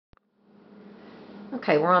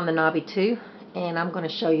Okay, we're on the Nabi 2, and I'm going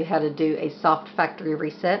to show you how to do a soft factory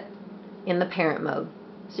reset in the parent mode.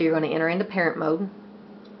 So you're going to enter into parent mode.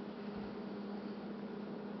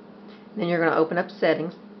 Then you're going to open up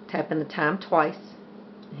settings, tap in the time twice,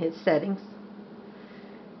 hit settings,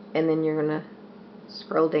 and then you're going to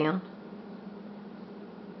scroll down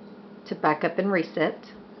to backup and reset,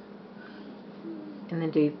 and then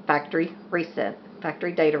do factory reset,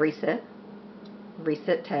 factory data reset,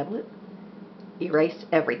 reset tablet, erase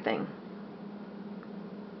everything.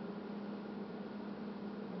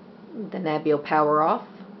 The Nabi will power off.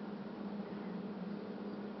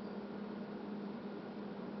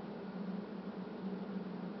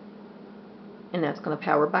 And that's going to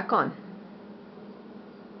power back on.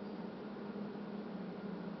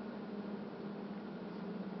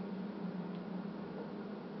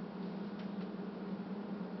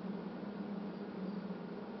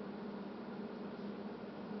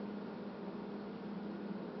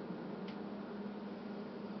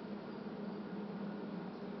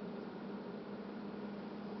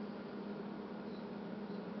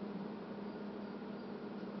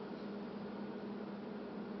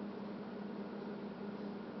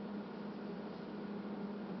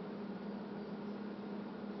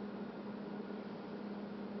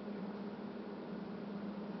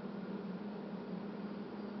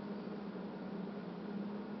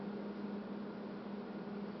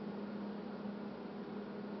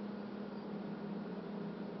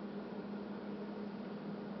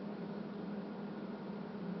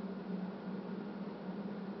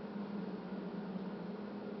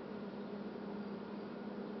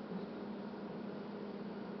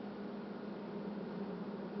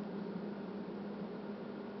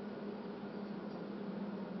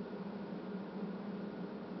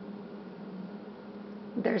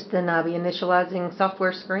 There's the Nabi initializing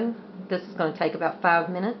software screen. This is going to take about 5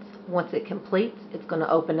 minutes. Once it completes, it's going to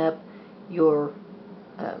open up your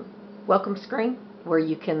welcome screen where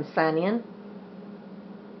you can sign in.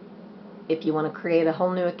 If you want to create a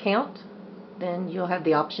whole new account, then you'll have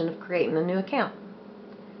the option of creating a new account.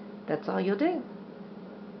 That's all you'll do.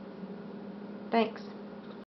 Thanks.